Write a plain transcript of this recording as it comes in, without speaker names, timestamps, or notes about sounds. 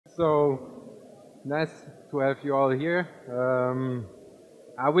So nice to have you all here.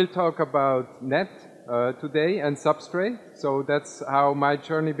 I will talk about Net today and Substrate. So that's how my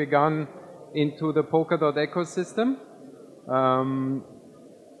journey began into the Polkadot ecosystem.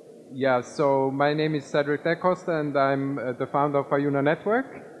 So my name is Cedric Decosta and I'm the founder of Ajuna Network.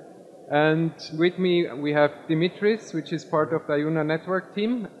 And with me we have Dimitris, which is part of the Ajuna Network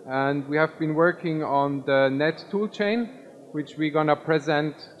team. And we have been working on the Net Toolchain, which we're going to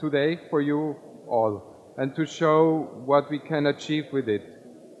present today for you all, and to show what we can achieve with it.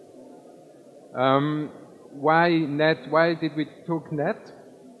 Why Net? Why did we took Net?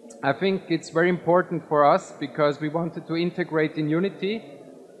 I think it's very important for us because we wanted to integrate in Unity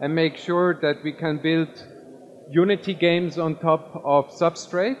and make sure that we can build Unity games on top of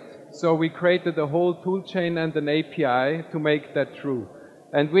Substrate. So we created a whole toolchain and an API to make that true.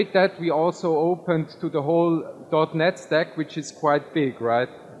 And with that, we also opened to the whole .NET stack, which is quite big, right?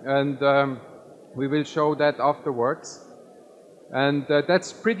 And we will show that afterwards. And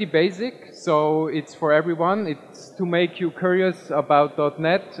that's pretty basic, so it's for everyone. It's to make you curious about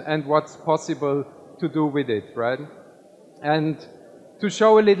 .NET and what's possible to do with it, right? And to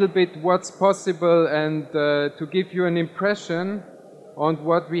show a little bit what's possible and to give you an impression on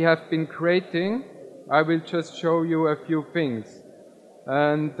what we have been creating, I will just show you a few things.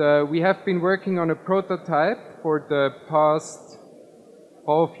 And we have been working on a prototype for the past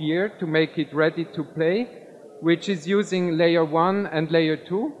half year to make it ready to play, which is using layer 1 and layer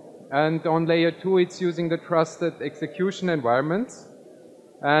 2. And on layer 2, it's using the trusted execution environments.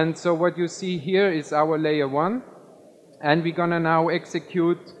 And so what you see here is our layer 1. And we're going to now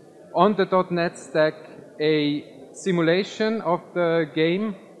execute on the .NET stack a simulation of the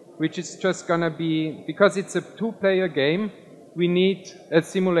game, which is just going to be, because it's a two-player game, we need a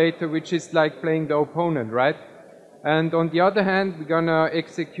simulator which is like playing the opponent, right? And on the other hand, we're going to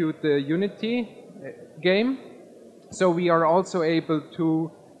execute the Unity game. So we are also able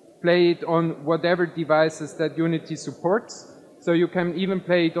to play it on whatever devices that Unity supports. So you can even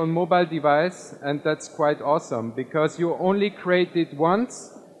play it on mobile device, and that's quite awesome because you only create it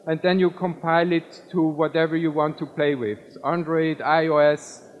once and then you compile it to whatever you want to play with. Android,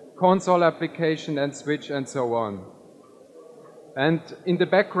 iOS, console application and Switch and so on. And in the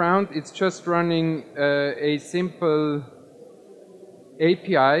background, it's just running a simple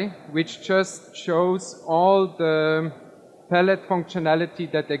API, which just shows all the palette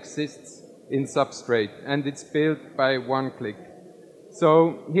functionality that exists in Substrate, and it's built by one click.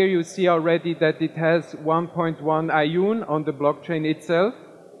 So here you see already that it has 1.1 Ajuna on the blockchain itself,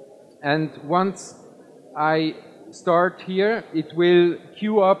 and once I start here, it will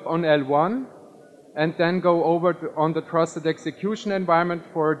queue up on L1, and then go over on the trusted execution environment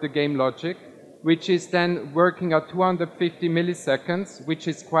for the game logic, which is then working at 250 milliseconds, which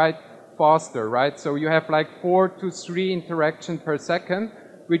is quite faster, right? So you have like 4 to 3 interactions per second,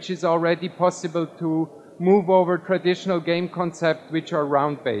 which is already possible to move over traditional game concepts which are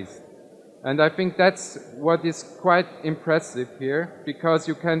round-based. And I think that's what is quite impressive here, because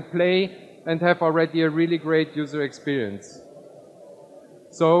you can play and have already a really great user experience.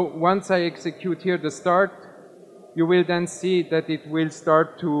 So once I execute here the start, you will then see that it will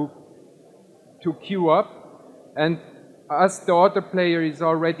start to queue up, and as the other player is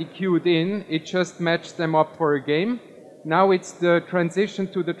already queued in, it just matched them up for a game. Now it's the transition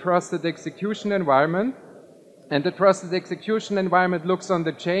to the trusted execution environment, and the trusted execution environment looks on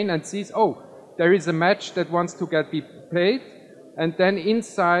the chain and sees, oh, there is a match that wants to get played, and then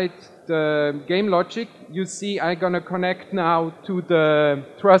inside the game logic, you see I'm going to connect now to the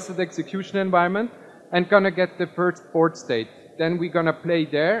trusted execution environment and going to get the first board state. Then we're going to play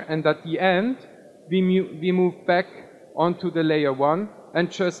there, and at the end, we move back onto the layer 1 and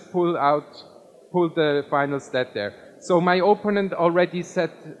just pull the final stat there. So my opponent already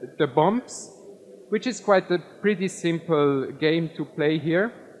set the bombs, which is quite a pretty simple game to play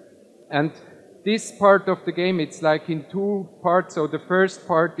here. And this part of the game, it's like in two parts. So the first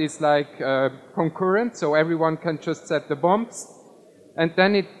part is like concurrent, so everyone can just set the bombs. And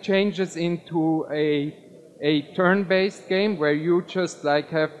then it changes into a turn-based game where you just like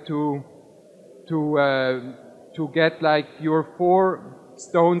have to get like your 4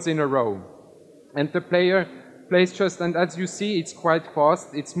 stones in a row. And the player plays just, and as you see, it's quite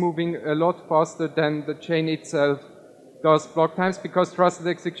fast. It's moving a lot faster than the chain itself does block times, because trusted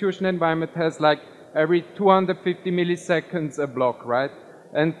execution environment has like every 250 milliseconds a block, right?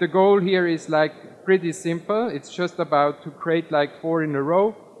 And the goal here is like pretty simple. It's just about to create like 4 in a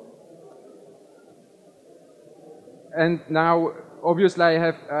row. And now, obviously,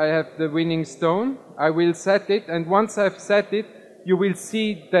 I have the winning stone. I will set it, and once I've set it, you will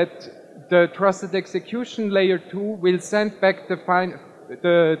see that the trusted execution layer 2 will send back the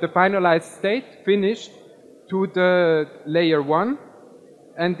finalized state, finished, to the layer 1,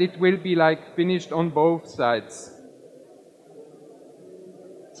 and it will be like finished on both sides.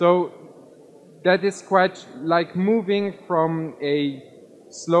 So that is quite like moving from a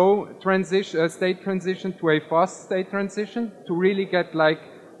slow transition, state transition to a fast state transition to really get like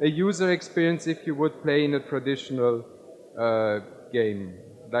a user experience if you would play in a traditional game,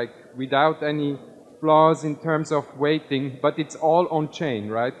 like without any flaws in terms of waiting, but it's all on chain,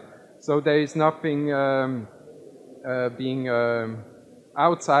 right? So there is nothing being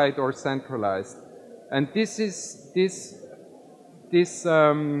outside or centralized. And this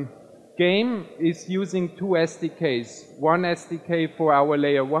game is using two SDKs. One SDK for our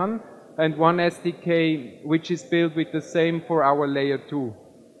layer 1 and one SDK which is built with the same for our layer 2.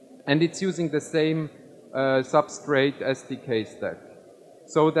 And it's using the same substrate SDK stack.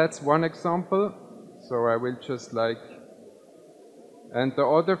 So that's one example. So I will just like, and the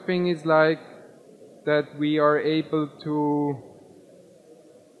other thing is like that we are able to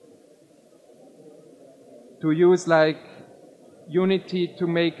use like Unity to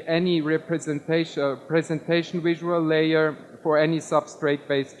make any presentation visual layer for any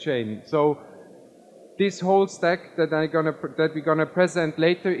substrate-based chain. So this whole stack that we're gonna present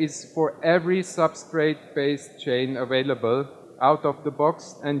later is for every substrate-based chain available out of the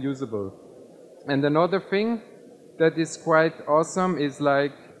box and usable. And another thing that is quite awesome is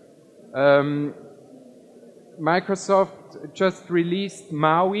like Microsoft just released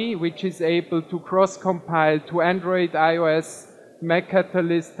MAUI, which is able to cross-compile to Android, iOS, Mac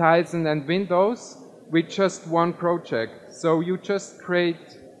Catalyst, Tizen, and Windows with just one project. So you just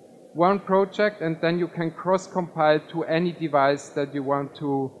create one project and then you can cross-compile to any device that you want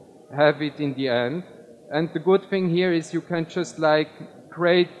to have it in the end. And the good thing here is you can just like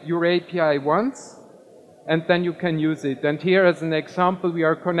create your API once and then you can use it. And here as an example, we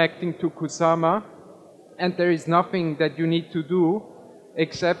are connecting to Kusama, and there is nothing that you need to do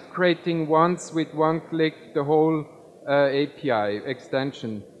except creating once with one click the whole API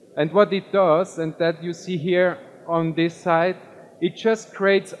extension. And what it does, and that you see here on this side, it just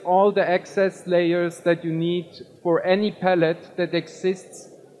creates all the access layers that you need for any palette that exists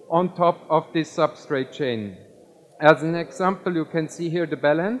on top of this substrate chain. As an example, you can see here the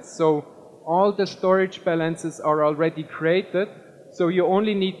balance. So all the storage balances are already created. So you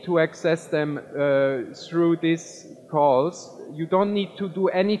only need to access them through these calls. You don't need to do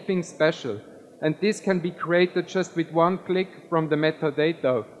anything special. And this can be created just with one click from the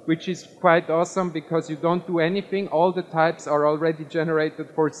metadata, which is quite awesome because you don't do anything. All the types are already generated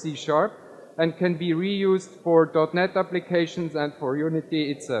for C# and can be reused for .NET applications and for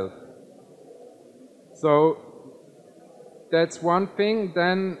Unity itself. So that's one thing.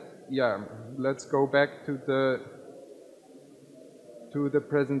 Then, yeah, let's go back to the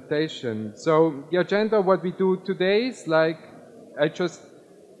presentation. So the agenda, what we do today is like, I just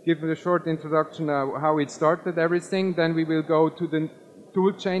give a short introduction of how it started, everything. Then we will go to the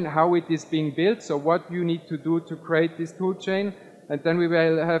toolchain, how it is being built, so what you need to do to create this toolchain. And then we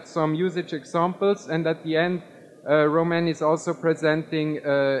will have some usage examples. And at the end, Roman is also presenting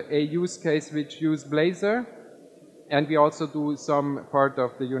a use case which uses Blazor. And we also do some part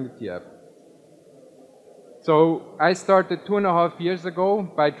of the Unity app. So I started 2.5 years ago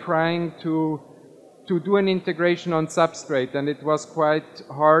by trying to do an integration on Substrate, and it was quite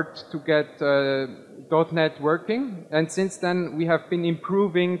hard to get .NET working. And since then, we have been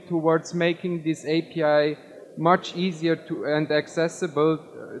improving towards making this API much easier to and accessible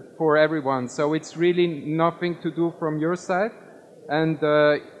for everyone. So it's really nothing to do from your side. And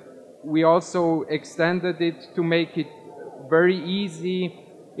we also extended it to make it very easy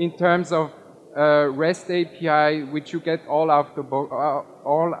in terms of REST API, which you get all out of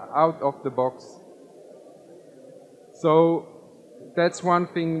the box. So that's one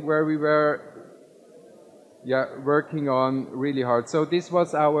thing where we were working on really hard. So this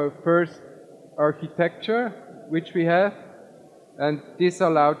was our first architecture which we have, and this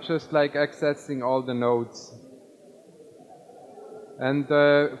allowed just like accessing all the nodes. And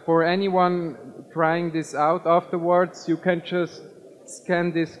for anyone trying this out afterwards, you can just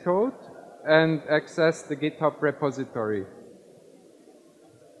scan this code and access the GitHub repository.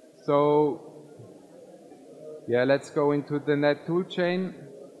 So yeah, let's go into the Net Toolchain.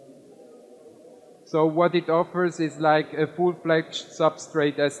 So what it offers is like a full-fledged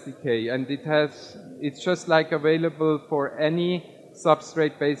Substrate SDK, and it's just like available for any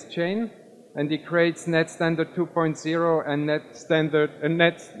substrate-based chain, and it creates Net Standard 2.0 and Net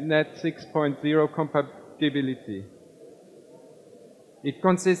 6.0 compatibility. It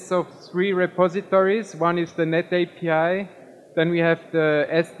consists of 3 repositories. One is the Net API, then we have the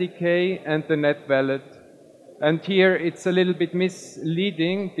SDK and the Net Wallet. And here it's a little bit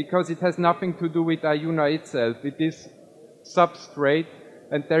misleading because it has nothing to do with Ajuna itself. It is Substrate,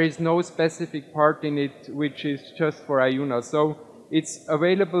 and there is no specific part in it which is just for Ajuna. So it's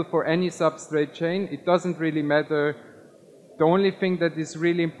available for any Substrate chain. It doesn't really matter. The only thing that is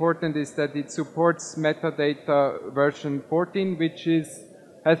really important is that it supports metadata version 14, which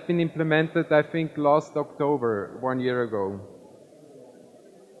has been implemented, I think, last October, 1 year ago.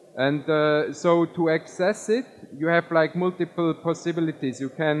 And so to access it, you have like multiple possibilities. You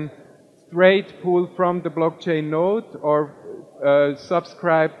can straight pull from the blockchain node, or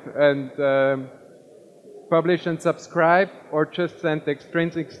subscribe and publish and subscribe, or just send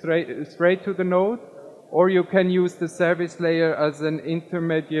extrinsic straight to the node. Or you can use the service layer as an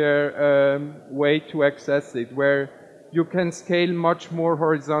intermediate way to access it, where you can scale much more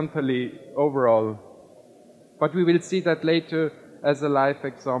horizontally overall. But we will see that later as a live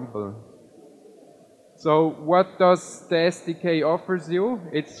example. So what does the SDK offers you?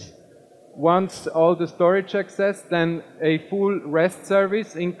 It's once all the storage access, then a full REST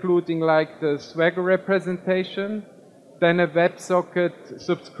service, including like the Swagger representation, then a WebSocket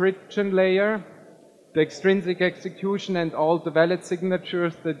subscription layer, the extrinsic execution and all the valid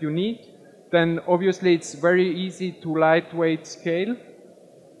signatures that you need. Then obviously it's very easy to lightweight scale,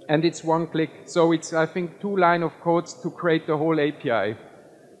 and it's one click. So it's, I think, 2 lines of codes to create the whole API.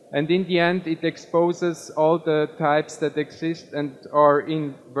 And in the end, it exposes all the types that exist and are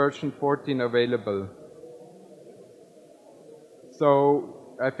in version 14 available.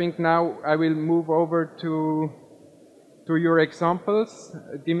 So I think now I will move over to your examples,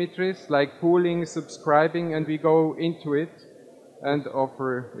 Dimitris, like pooling, subscribing, and we go into it and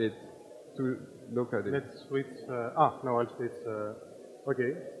offer it to look at it. Let's switch. No, I'll switch.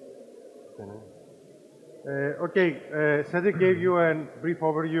 Okay. Cedric gave you a brief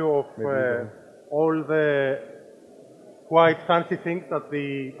overview of all the quite fancy things that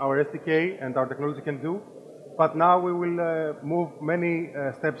our SDK and our technology can do. But now we will move many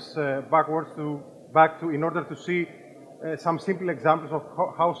steps backwards in order to see some simple examples of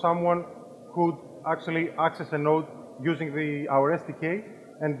how someone could actually access a node using our SDK,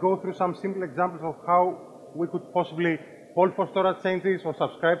 and go through some simple examples of how we could possibly poll for storage changes or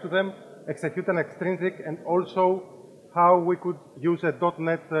subscribe to them, execute an extrinsic, and also how we could use a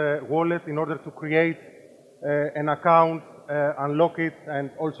 .NET wallet in order to create an account, unlock it,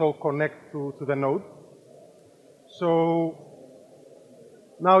 and also connect to the node. So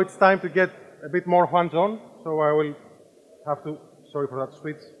now it's time to get a bit more hands-on, so I will have to, sorry for that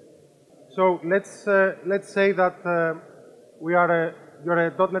switch. So let's say that you're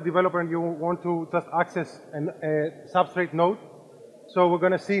a .NET developer and you want to just access a Substrate node. So we're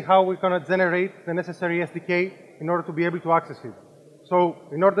going to see how we're going to generate the necessary SDK in order to be able to access it. So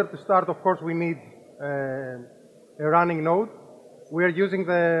in order to start, of course, we need a running node. We are using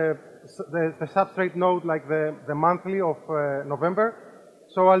the Substrate node like the monthly of November.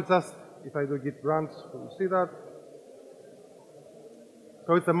 So I'll just, if I do git runs, we'll see that.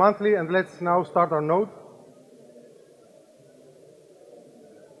 So it's the monthly, and let's now start our node.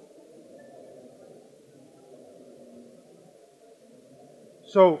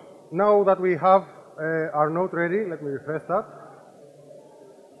 So now that we have our node ready, let me refresh that.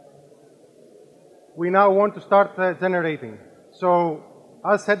 We now want to start generating. So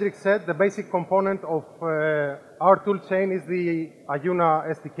as Cedric said, the basic component of our toolchain is the Ajuna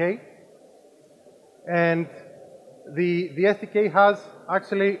SDK. And the SDK has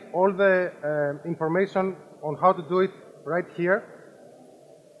actually all the information on how to do it right here.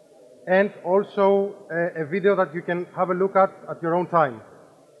 And also a video that you can have a look at your own time.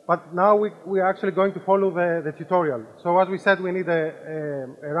 But now we're actually going to follow the tutorial. So as we said, we need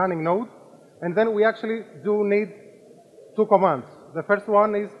a running node. And then we actually do need 2 commands. The first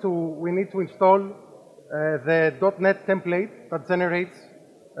one is we need to install the .NET template that generates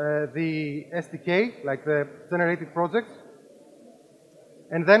the SDK, like the generated projects.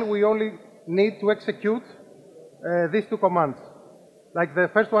 And then we only need to execute these 2 commands. Like the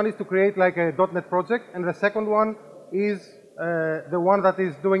first one is to create like a .NET project, and the second one is the one that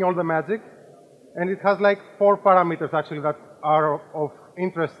is doing all the magic. And it has like 4 parameters actually that are of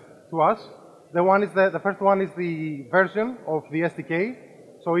interest to us. The first one is the version of the SDK.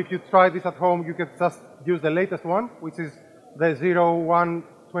 So if you try this at home, you can just use the latest one, which is the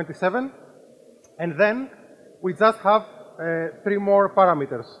 0127. And then we just have 3 more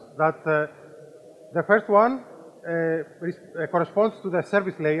parameters. That the first one corresponds to the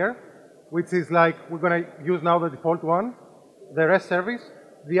service layer, which is like we're going to use now the default one. the REST service.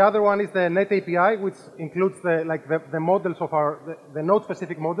 The other one is the Net API, which includes the models of the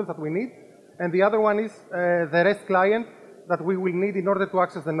node-specific models that we need. And the other one is the REST client that we will need in order to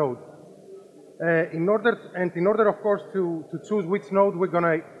access the node. In order, of course, to choose which node we're going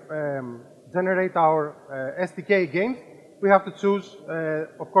to generate our SDK against, we have to choose,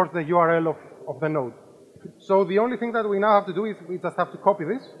 of course, the URL of the node. So the only thing that we now have to do is we just have to copy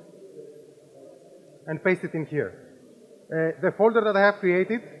this and paste it in here. The folder that I have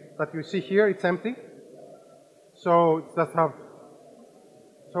created, that you see here, it's empty. So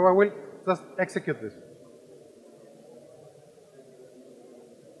I will just execute this.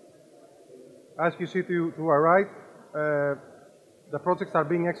 As you see to our right, the projects are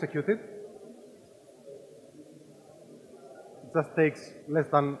being executed. It just takes less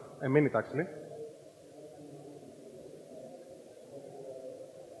than a minute, actually.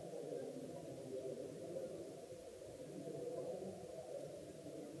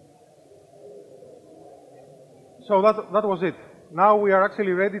 So that was it. Now we are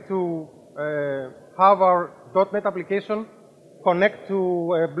actually ready to have our .NET application connect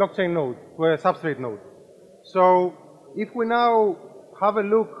to a blockchain node, to a substrate node. So if we now have a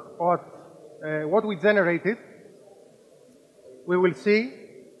look at what we generated, we will see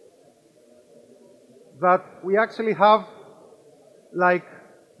that we actually have like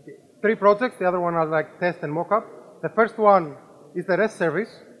 3 projects. The other one are like test and mockup. The first one is the REST service,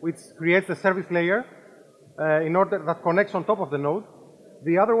 which creates the service layer that connects on top of the node.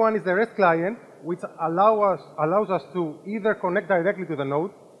 The other one is the REST client, which allows us to either connect directly to the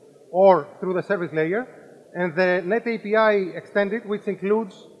node or through the service layer, and the Net API extended, which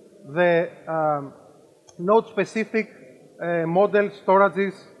includes the node-specific models,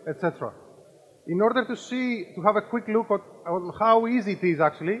 storages, etc. In order to have a quick look at how easy it is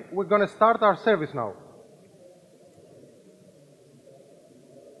actually, we're going to start our service now.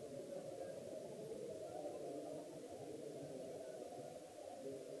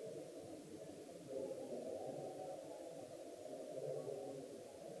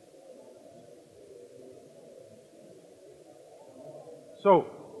 So,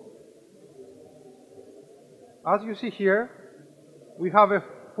 as you see here, we have a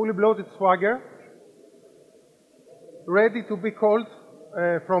fully bloated Swagger ready to be called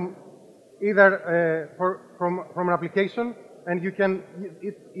from either from an application, and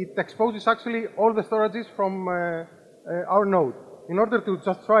it exposes actually all the storages from our node. In order to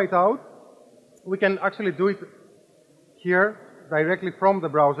just try it out, we can actually do it here directly from the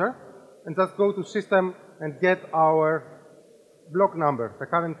browser, and just go to System and get our block number, the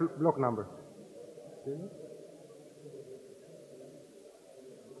current block number.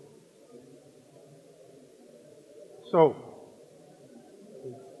 So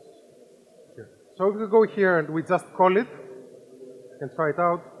if we go here and we just call it, you can try it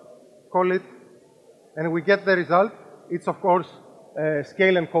out, call it, and we get the result. It's of course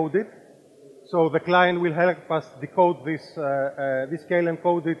scale encoded. So the client will help us decode this scale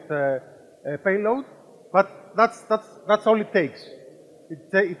encoded payload. But that's all it takes.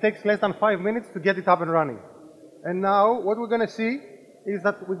 It takes less than 5 minutes to get it up and running. And now what we're going to see is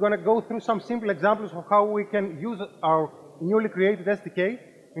that we're going to go through some simple examples of how we can use our newly created SDK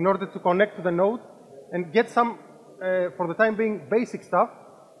in order to connect to the node and get some, for the time being, basic stuff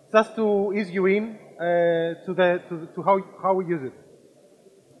just to ease you in to how we use it.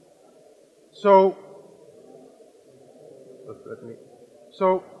 So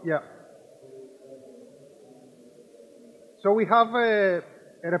yeah. So we have a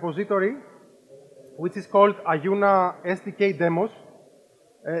repository which is called Ajuna SDK demos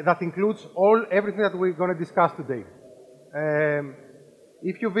that includes everything that we're going to discuss today.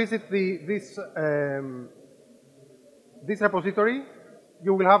 If you visit this repository,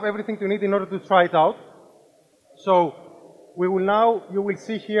 you will have everything you need in order to try it out. So you will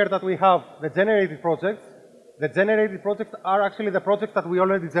see here that we have the generated projects. The generated projects are actually the projects that we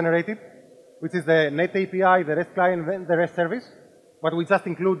already generated, which is the Net API, the REST client, and the REST service. But we just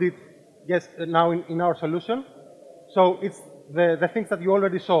included, now in our solution. So it's the things that you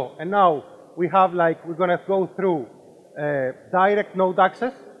already saw. And now we have we're going to go through direct node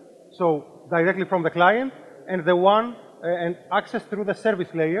access, so directly from the client, and and access through the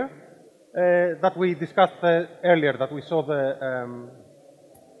service layer that we discussed earlier, that we saw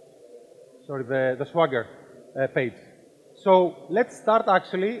the Swagger page. So let's start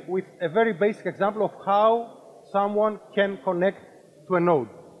actually with a very basic example of how someone can connect to a node.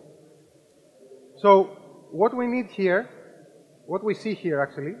 So what we need here, what we see here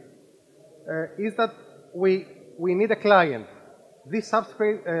actually, is that we need a client. This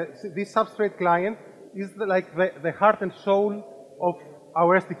substrate client is the heart and soul of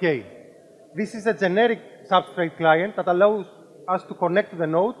our SDK. This is a generic substrate client that allows us to connect to the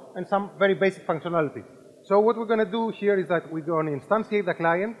node and some very basic functionality. So what we're going to do here is that we're going to instantiate the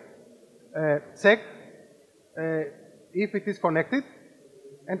client, check if it is connected,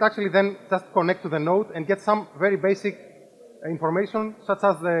 and actually then just connect to the node and get some very basic information, such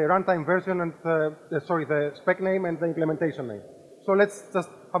as the runtime version and the spec name and the implementation name. So let's just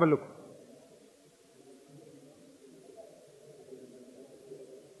have a look.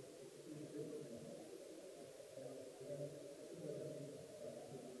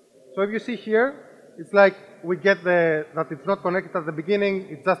 So if you see here, it's like we get that it's not connected at the beginning,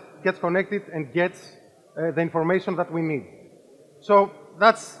 it just gets connected and gets the information that we need. So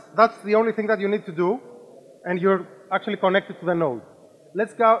that's the only thing that you need to do, and you're actually connected to the node.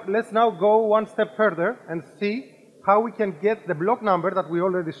 Let's now go one step further and see how we can get the block number that we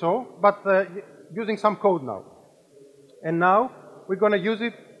already saw, but using some code now. And now we're going to use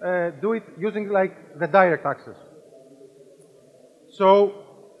it, do it using like the direct access. So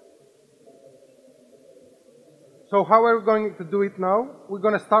how are we going to do it now? We're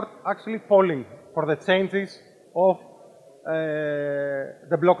going to start actually polling for the changes of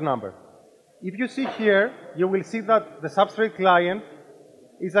the block number. If you see here, you will see that the substrate client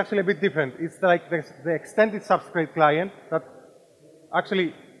is actually a bit different. It's like the extended substrate client that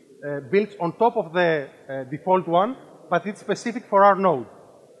actually builds on top of the default one, but it's specific for our node.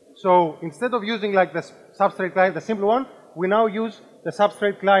 So instead of using like the substrate client, the simple one, we now use the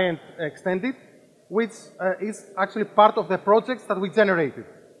substrate client extended, which is actually part of the projects that we generated.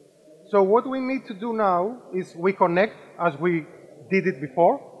 So what we need to do now is we connect as we did it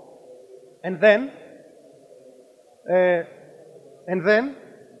before, and then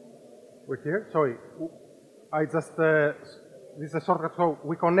we're here. Sorry, I just this is a shortcut. So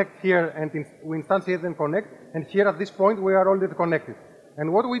we connect here and we instantiate and connect, and here at this point we are already connected.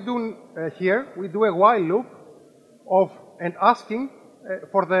 And what we do here, we do a while loop and asking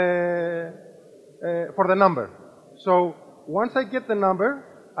for the number. So once I get the number,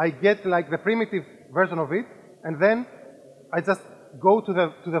 I get like the primitive version of it, and then I just go to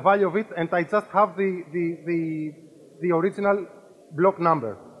the value of it, and I just have the original block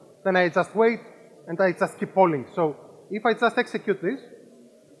number. Then I just wait, and I just keep polling. So if I just execute this,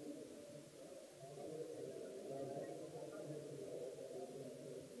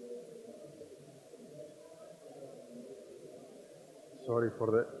 sorry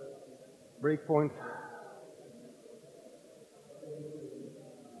for the breakpoint.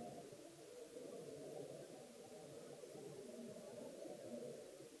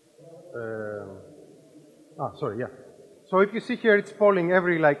 Sorry, yeah. So if you see here, it's polling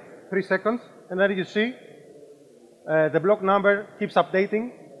every like 3 seconds, and then you see the block number keeps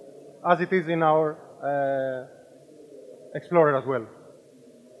updating as it is in our Explorer as well.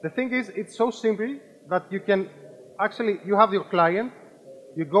 The thing is, it's so simple that you can actually, you have your client,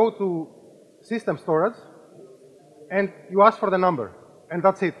 you go to system storage, and you ask for the number, and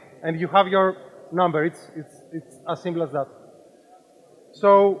that's it. And you have your number. It's as simple as that.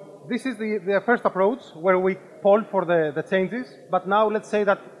 So this is the first approach where we poll for the changes. But now let's say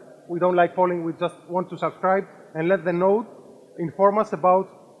that we don't like polling. We just want to subscribe and let the node inform us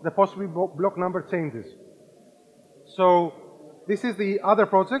about the possible block number changes. So this is the other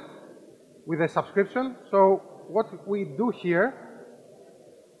project with a subscription. So what we do here,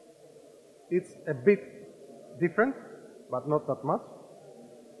 it's a bit different, but not that much.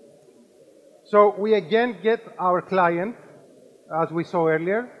 So we again get our client, as we saw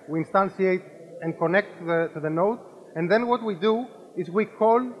earlier. We instantiate and connect to the node, and then what we do is we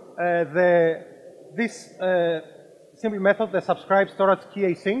call this simple method, the subscribe storage key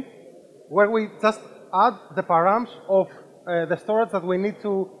async, where we just add the params of the storage that we need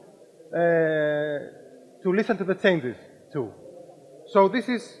to listen to the changes to. So this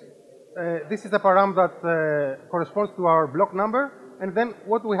is the param that corresponds to our block number, and then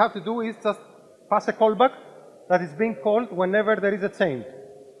what we have to do is just pass a callback that is being called whenever there is a change.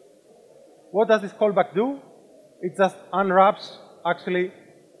 What does this callback do? It just unwraps actually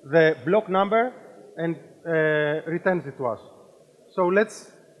the block number and returns it to us. So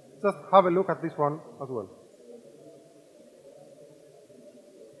let's just have a look at this one as well.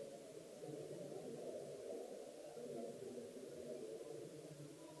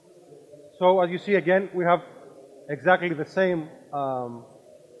 So as you see again, we have exactly the same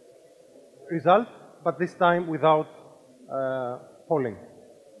result, but this time without polling.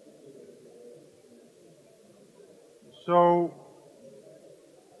 So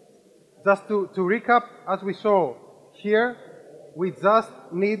just to recap, as we saw here, we just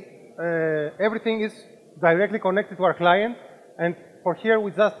need everything is directly connected to our client, and for here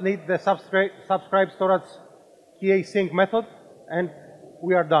we just need the subscribe storage key async method, and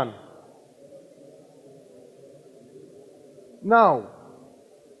we are done. Now,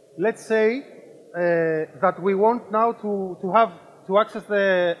 let's say that we want now to access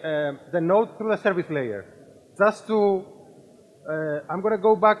the node through the service layer. Just to, I'm going to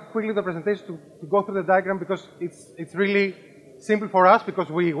go back quickly to the presentation to go through the diagram because it's really simple for us because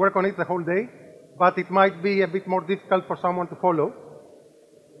we work on it the whole day, but it might be a bit more difficult for someone to follow.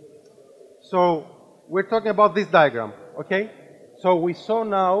 So we're talking about this diagram, okay? So we saw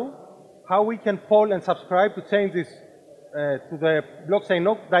now how we can poll and subscribe to changes to the blockchain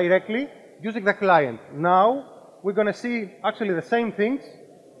node directly using the client. Now we're going to see actually the same things,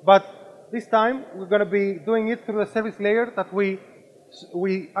 but this time we're going to be doing it through the service layer that we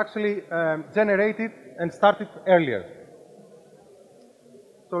actually generated and started earlier.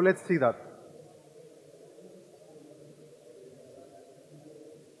 So let's see that.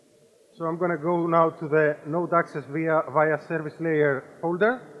 So I'm going to go now to the node access via service layer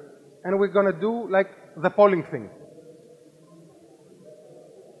folder, and we're going to do like the polling thing.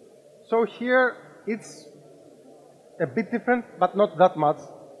 So here it's a bit different, but not that much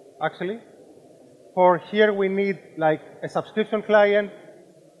actually. For here we need like a subscription client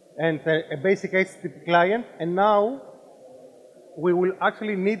and a basic HTTP client, and now we will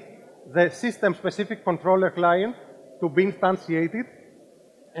actually need the system-specific controller client to be instantiated.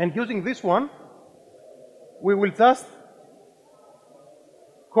 And using this one, we will just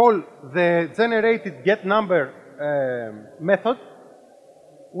call the generated getNumber method,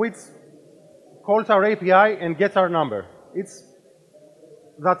 which calls our API and gets our number. It's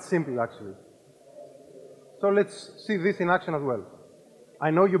that simple, actually. So let's see this in action as well.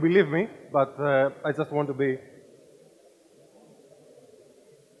 I know you believe me, but I just want to be.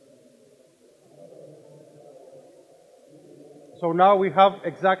 So now we have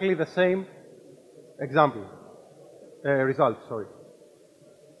exactly the same example, result, sorry.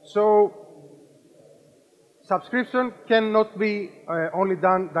 So subscription cannot be only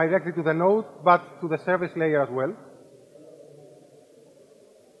done directly to the node, but to the service layer as well.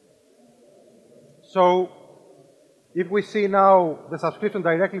 So if we see now the subscription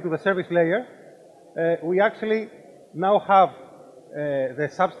directly to the service layer, we actually now have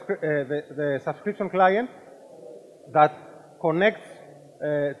the subscription client that connects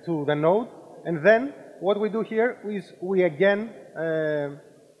to the node, and then what we do here is we again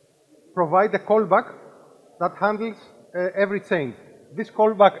provide a callback that handles every change. This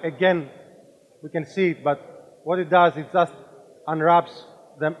callback, again, we can see it, but what it does is just unwraps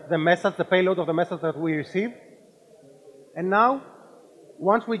the message, the payload of the message that we receive. And now,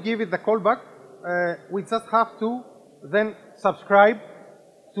 once we give it the callback, we just have to then subscribe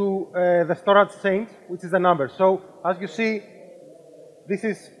to the storage change, which is the number. So, as you see, this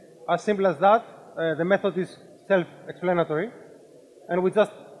is as simple as that. The method is self-explanatory. And we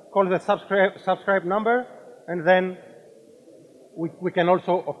just call the subscribe number, and then we can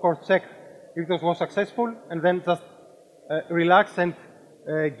also, of course, check if this was successful, and then just relax and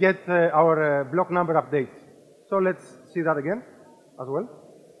get our block number updates. So let's see that again as well.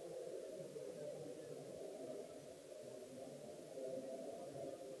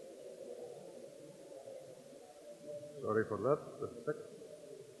 Sorry for that, just a sec.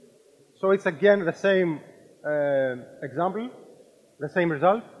 So it's again the same example, the same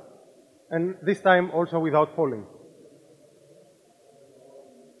result, and this time also without polling.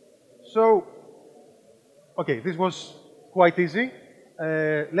 So, okay, this was quite easy.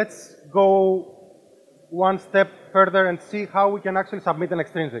 Let's go one step further and see how we can actually submit an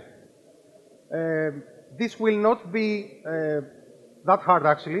extrinsic. This will not be that hard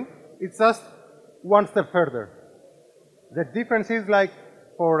actually. It's just one step further. The difference is like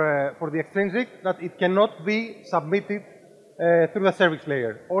for the extrinsic that it cannot be submitted through the service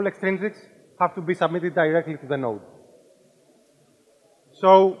layer. All extrinsics have to be submitted directly to the node.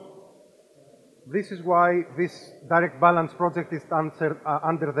 So this is why this direct balance project is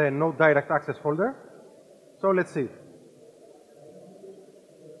under the node direct access folder. So let's see.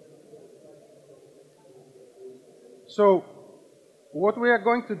 So what we are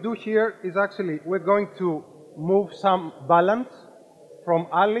going to do here is actually we're going to move some balance from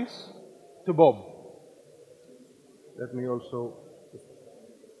Alice to Bob. Let me also,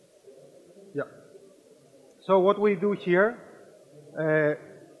 yeah. So what we do here,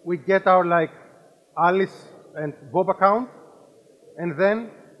 we get our like Alice and Bob account, and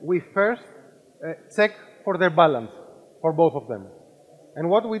then we first check for their balance for both of them. And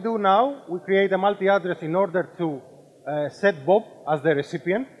what we do now, we create a multi-address in order to set Bob as the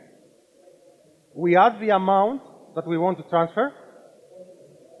recipient, we add the amount that we want to transfer.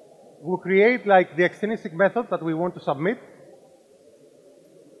 We'll create like the extrinsic method that we want to submit.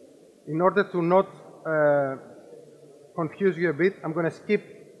 In order to not confuse you a bit, I'm going to skip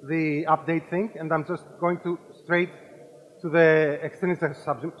the update thing, and I'm just going to straight to the extrinsic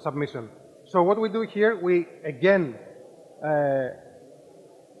submission. So what we do here, we again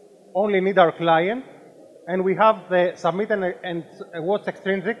only need our client, and we have the submit and what's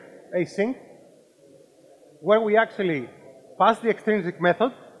extrinsic async, where we actually pass the extrinsic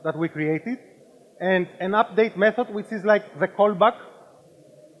method that we created, and an update method, which is like the callback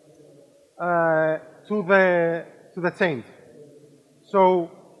to the change. So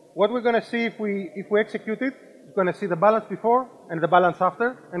what we're going to see if we execute it, we're going to see the balance before and the balance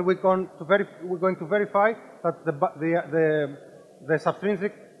after, and we're going to verify that the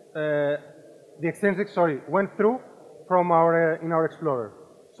substrinsic the extrinsic went through from our in our Explorer.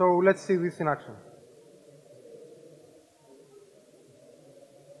 So let's see this in action.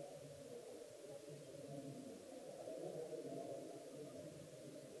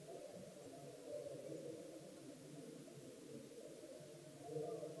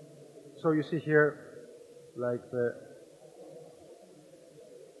 So you see here, like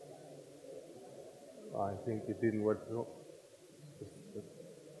I think it didn't work through.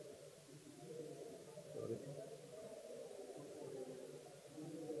 Sorry.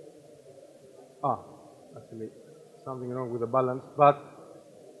 Actually, something wrong with the balance. But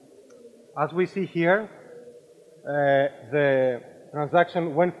as we see here, the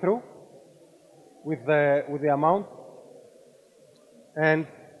transaction went through with the amount, and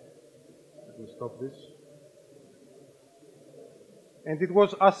let me stop this. And it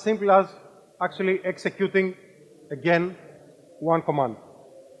was as simple as actually executing again one command.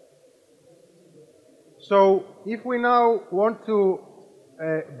 So if we now want to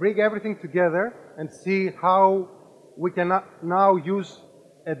bring everything together and see how we can now use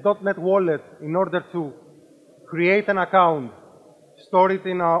a .NET wallet in order to create an account, store it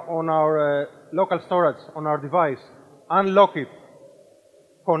in on our local storage on our device, unlock it,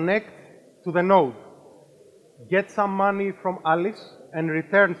 connect to the node, get some money from Alice and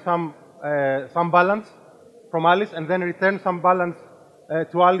return some balance from Alice, and then return some balance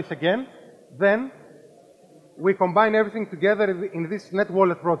to Alice again, then we combine everything together in this Net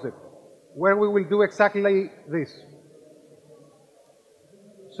Wallet project, where we will do exactly this.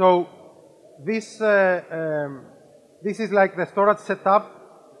 So this is like the storage setup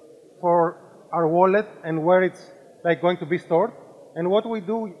for our wallet and where it's like going to be stored. And what we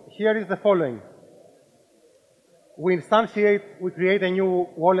do here is the following. We create a new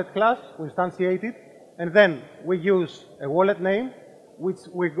wallet class, we instantiate it, and then we use a wallet name, which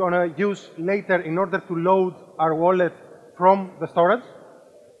we're going to use later in order to load our wallet from the storage.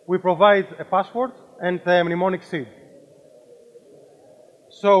 We provide a password and a mnemonic seed.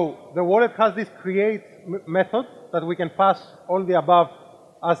 So the wallet has this create method that we can pass all the above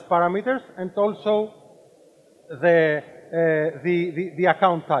as parameters, and also the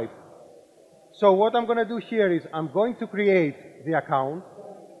account type. So what I'm going to do here is I'm going to create the account,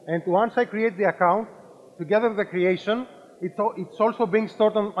 and once I create the account, together with the creation, it's also being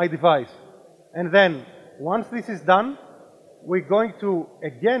stored on my device. And then once this is done, we're going to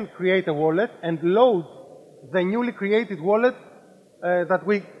again create a wallet and load the newly created wallet that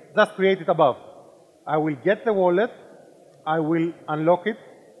we just created above. I will get the wallet, I will unlock it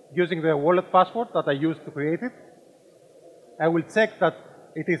using the wallet password that I used to create it. I will check that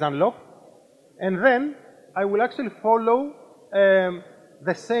it is unlocked, and then I will actually follow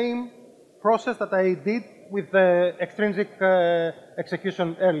the same process that I did with the extrinsic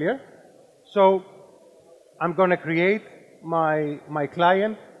execution earlier. So I'm going to create my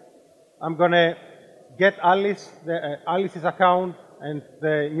client. I'm going to get Alice's account and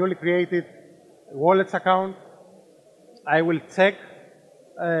the newly created wallet's account. I will check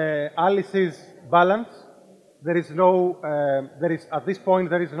Alice's balance. At this point,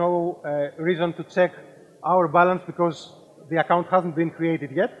 there is no reason to check our balance because the account hasn't been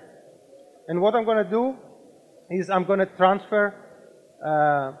created yet. And what I'm going to do is I'm going to transfer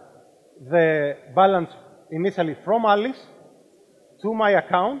the balance initially from Alice to my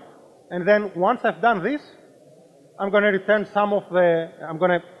account, and then once I've done this, I'm going to return I'm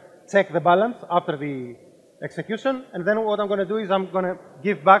going to check the balance after the execution, and then what I'm going to do is I'm going to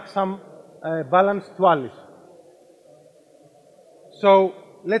give back some balance to Alice. So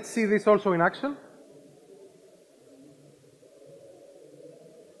let's see this also in action.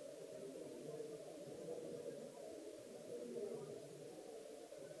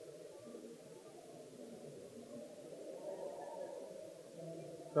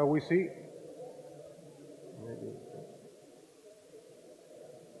 So we see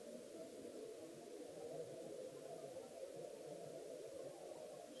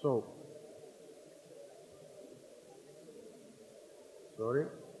So, sorry.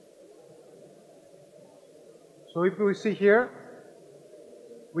 So if we see here,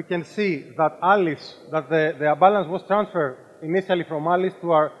 we can see that Alice, that the balance was transferred initially from Alice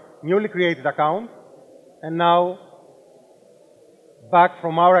to our newly created account, and now back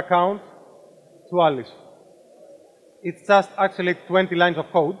from our account to Alice. It's just actually 20 lines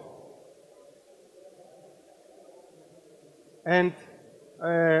of code. And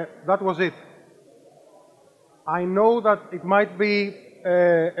that was it. I know that it might be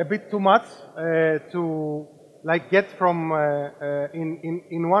a bit too much to get from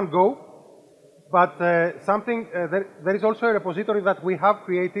in one go, but there is also a repository that we have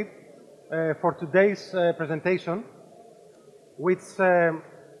created for today's presentation, which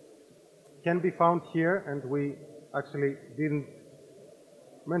can be found here, and we actually didn't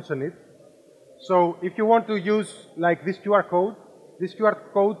mention it. So if you want to use this QR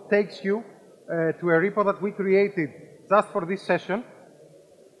code takes you to a repo that we created just for this session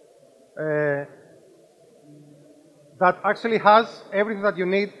that actually has everything that you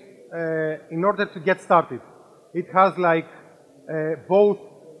need in order to get started. It has both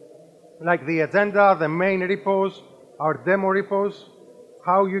the agenda, the main repos, our demo repos,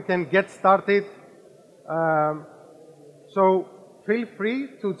 how you can get started. So feel free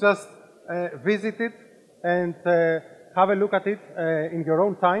to just visit it and have a look at it in your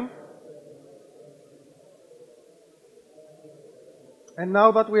own time. And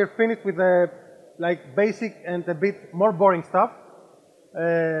now that we are finished with the basic and a bit more boring stuff,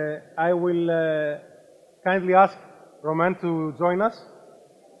 I will kindly ask Roman to join us,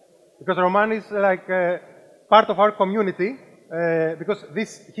 because Roman is part of our community, because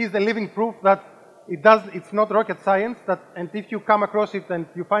he's the living proof that it's not rocket science, and if you come across it and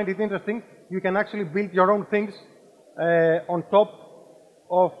you find it interesting, you can actually build your own things on top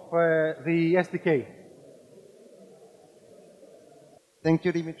of the SDK. Thank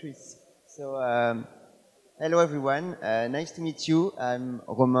you, Dimitris. So, hello everyone. Nice to meet you. I'm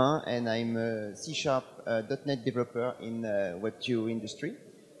Romain, and I'm a C#.NET developer in Web2 industry.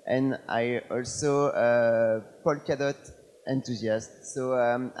 And I also a Polkadot enthusiast. So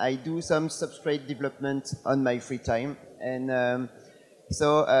I do some substrate development on my free time. And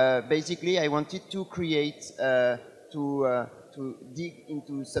basically, I wanted to create, to dig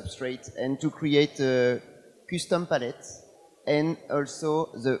into Substrate and to create a custom palette, and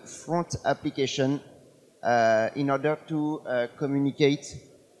also the front application in order to communicate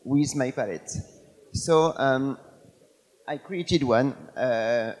with my palette. So I created one,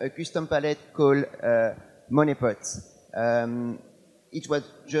 a custom palette called Moneypot. It was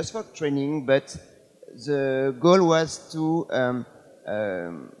just for training, but the goal was to,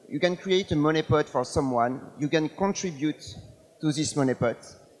 you can create a moneypot for someone, you can contribute to this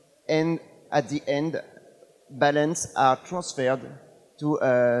moneypot, and at the end, balance are transferred to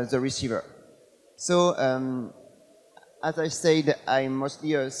the receiver. So, as I said, I'm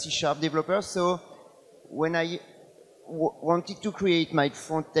mostly a C# developer, so when I wanted to create my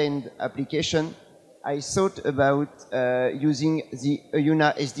front-end application, I thought about using the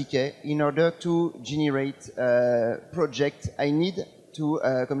Ajuna SDK in order to generate a project I need to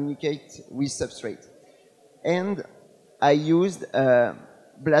communicate with Substrate. And I used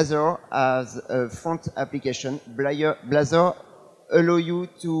Blazor as a front application. Blazor allows you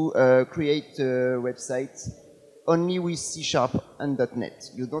to create a website only with C# and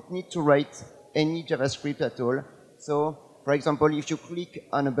 .NET. You don't need to write any JavaScript at all. So, for example, if you click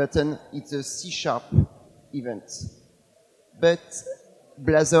on a button, it's a C# event. But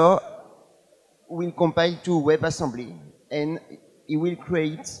Blazor will compile to WebAssembly, and it will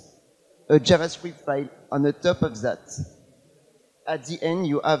create a JavaScript file on the top of that. At the end,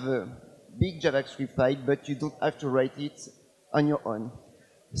 you have a big JavaScript file, but you don't have to write it on your own.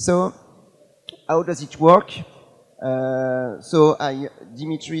 So, how does it work?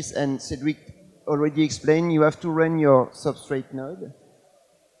 Dimitris and Cedric already explained, you have to run your Substrate node.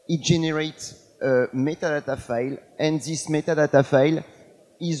 It generates a metadata file, and this metadata file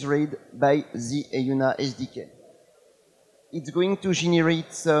is read by the Ajuna SDK. It's going to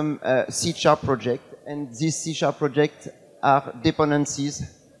generate some C# project, and this C# project are dependencies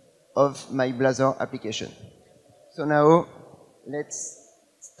of my Blazor application. So now, let's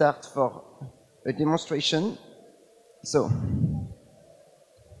start for a demonstration. So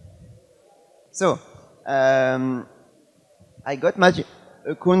I got my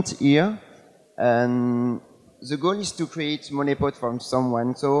account here, and the goal is to create moneypot from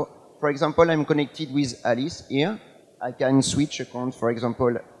someone. So, for example, I'm connected with Alice here. I can switch account. For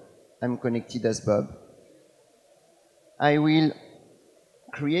example, I'm connected as Bob. I will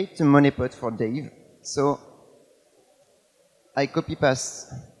create a money pot for Dave. So I copy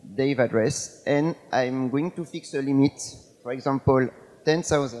paste Dave address, and I'm going to fix a limit, for example,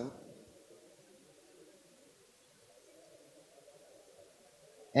 10,000.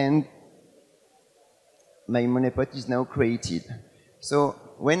 And my money pot is now created. So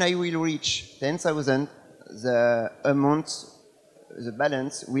when I will reach 10,000, the amount, the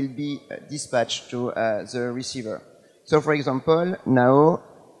balance will be dispatched to the receiver. So for example, now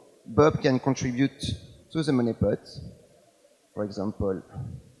Bob can contribute to the money pot. For example,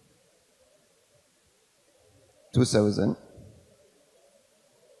 2,000.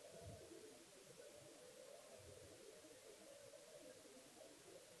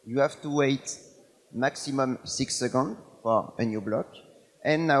 You have to wait maximum 6 seconds for a new block.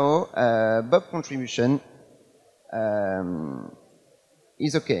 And now Bob contribution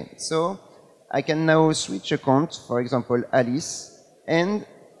is okay. So I can now switch account, for example, Alice. And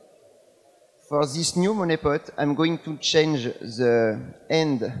for this new money pot, I'm going to change the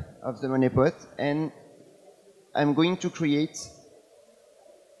end of the money pot, and I'm going to create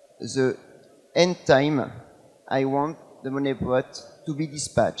the end time I want the money pot to be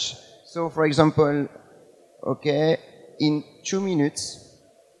dispatched. So for example, okay, in 2 minutes.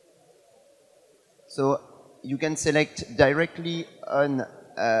 So you can select directly on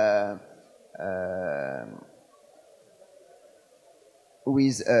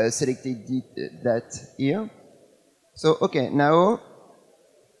with selected that here. So okay, now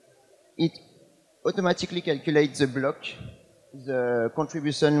it automatically calculates the block. The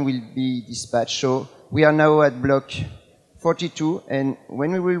contribution will be dispatched. So we are now at block 42, and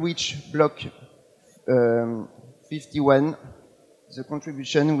when we will reach block 51, the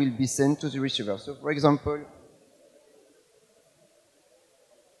contribution will be sent to the receiver. So for example,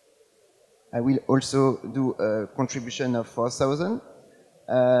 I will also do a contribution of 4,000.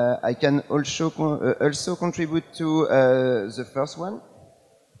 I can also contribute to the first one.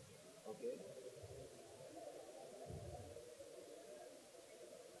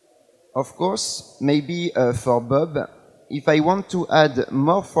 Of course, maybe for Bob, if I want to add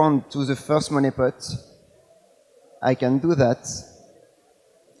more fund to the first money pot, I can do that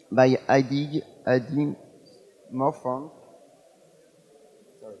by adding more fund.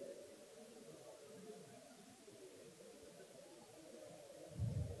 Sorry.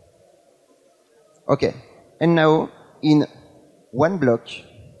 Okay, and now in one block,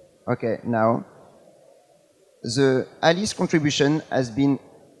 okay, now the Alice contribution has been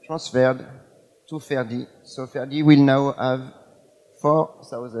transferred to Ferdi. So Ferdi will now have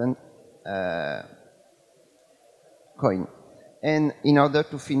 4,000 coin. And in order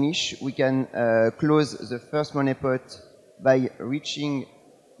to finish, we can close the first money pot by reaching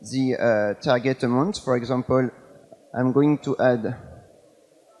the target amount. For example, I'm going to add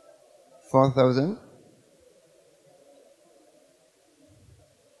 4,000.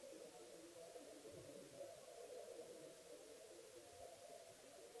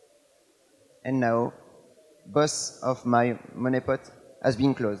 And now, boss of my money pot has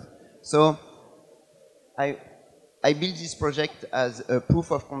been closed. So I built this project as a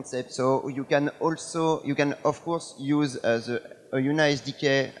proof of concept. So you can of course use the Ajuna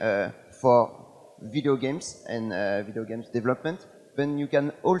SDK for video games and video games development. Then you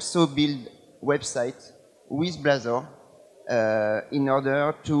can also build websites with Blazor in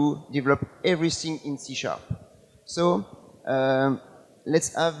order to develop everything in C#. So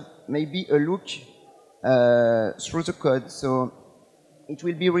let's have maybe a look through the code. So it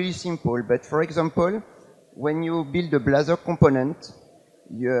will be really simple, but for example, when you build a Blazor component,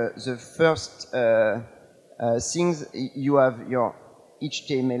 the first things, you have your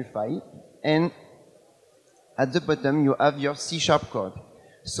HTML file, and at the bottom you have your C# code.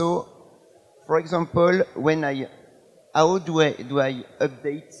 So for example, how do I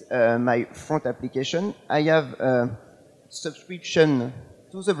update my front application? I have a subscription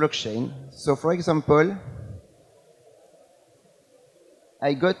to the blockchain. So for example,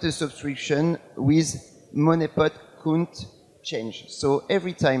 I got a subscription with money pot count change. So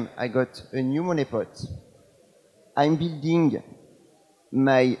every time I got a new money pot, I'm building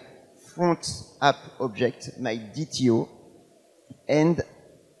my front app object, my DTO, and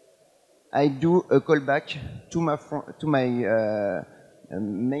I do a callback to my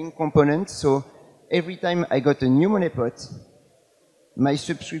main component. So every time I got a new money pot, my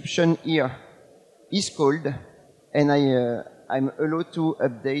subscription here is called, and I'm allowed to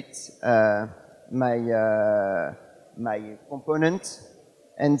update my component,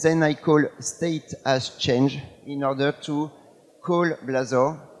 and then I call state as change in order to call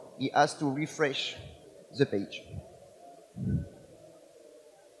Blazor. He has to refresh the page.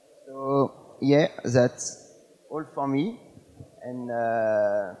 So yeah, that's all for me. And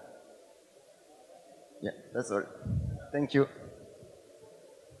yeah, that's all. Thank you.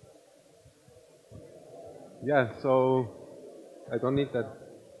 Yeah, so I don't need that.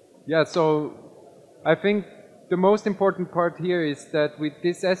 Yeah, so I think the most important part here is that with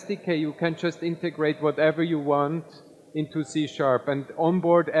this SDK you can just integrate whatever you want into C# and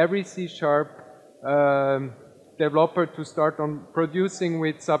onboard every C# developer to start on producing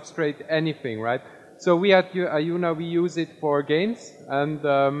with Substrate anything, right? So we at Ajuna, we use it for games,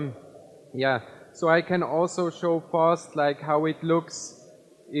 and yeah, so I can also show fast like how it looks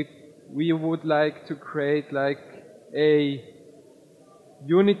if we would like to create like a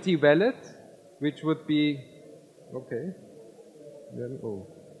Unity wallet, which would be, okay, then, oh.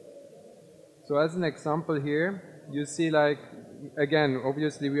 So as an example here, you see like, again,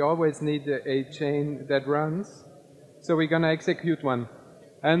 obviously we always need a chain that runs. So we're gonna execute one.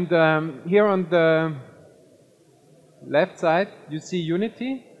 And here on the left side, you see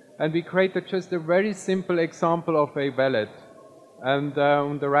Unity, and we created just a very simple example of a wallet. And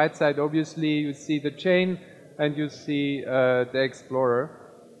on the right side, obviously, you see the chain, and you see the Explorer.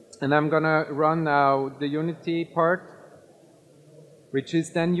 And I'm gonna run now the Unity part, which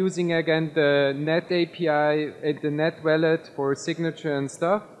is then using again the Net API and the Net wallet for signature and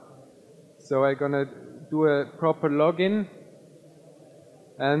stuff. So I'm gonna do a proper login,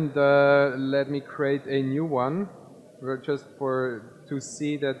 and let me create a new one, just to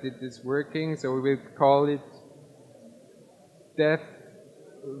see that it is working. So we will call it dev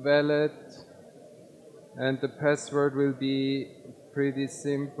wallet, and the password will be pretty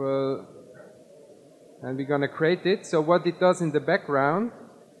simple, and we're gonna create it. So what it does in the background,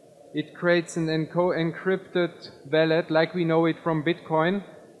 it creates an encrypted wallet like we know it from Bitcoin,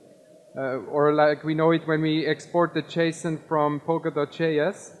 or like we know it when we export the JSON from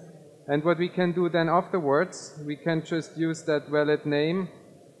Polkadot.js. And what we can do then afterwards, we can just use that wallet name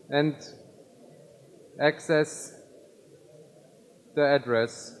and access the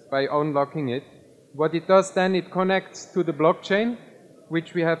address by unlocking it. What it does then, it connects to the blockchain,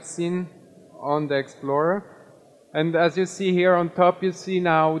 which we have seen on the Explorer. And as you see here on top, you see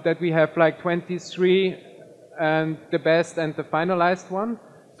now that we have like 23 and the best and the finalized one.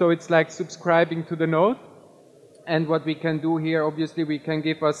 So it's like subscribing to the node. And what we can do here, obviously we can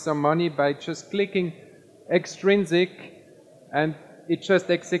give us some money by just clicking extrinsic, and it just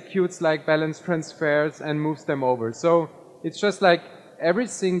executes like balance transfers and moves them over. So it's just like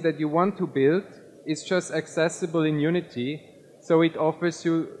everything that you want to build is just accessible in Unity. So it offers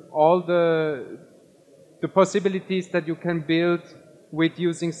you all the possibilities that you can build with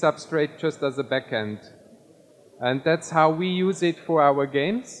using Substrate just as a backend. And that's how we use it for our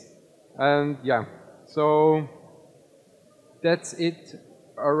games. And yeah, so that's it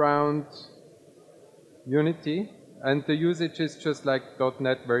around Unity. And the usage is just like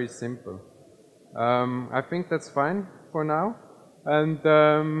 .NET, very simple. I think that's fine for now. And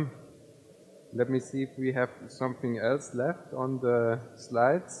let me see if we have something else left on the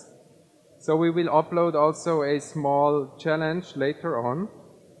slides. So we will upload also a small challenge later on.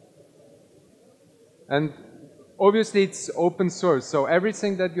 And obviously it's open source. So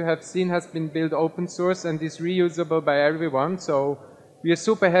everything that you have seen has been built open source and is reusable by everyone. So we are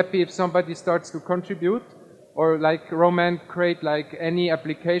super happy if somebody starts to contribute, or like Roman create like any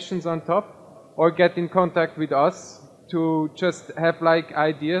applications on top, or get in contact with us to just have like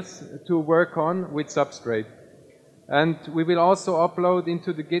ideas to work on with Substrate. And we will also upload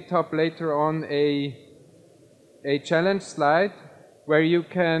into the GitHub later on a challenge slide where you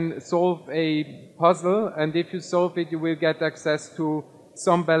can solve a puzzle, and if you solve it, you will get access to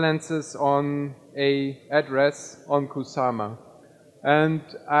some balances on a address on Kusama. And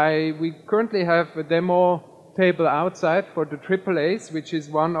we currently have a demo table outside for the AAAs, which is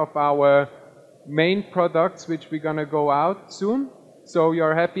one of our main products which we're gonna go out soon. So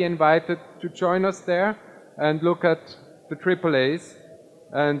you're happy invited to join us there and look at the AAAs.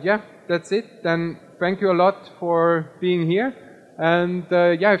 And yeah, that's it. Then thank you a lot for being here. And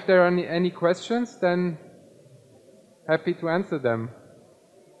yeah, if there are any questions, then happy to answer them.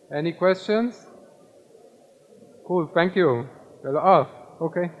 Any questions? Cool, thank you. Oh,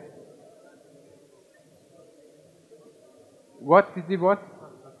 okay. What did you what?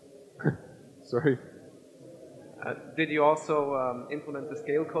 Sorry. Did you also implement the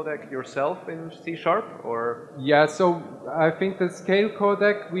scale codec yourself in C#, or? Yeah, so I think the scale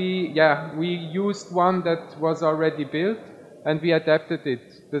codec, we used one that was already built, and we adapted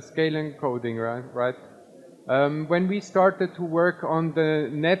it, the scale encoding, right? When we started to work on the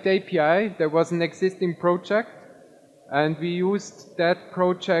Net API, there was an existing project, And we used that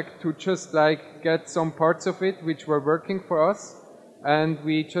project to just like get some parts of it which were working for us. And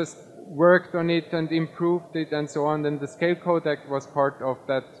we just worked on it and improved it and so on. And the scale codec was part of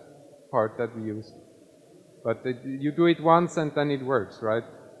that part that we used. But you do it once and then it works, right?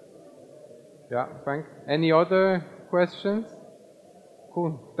 Yeah, thanks. Any other questions?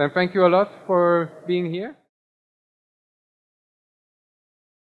 Cool. Then thank you a lot for being here.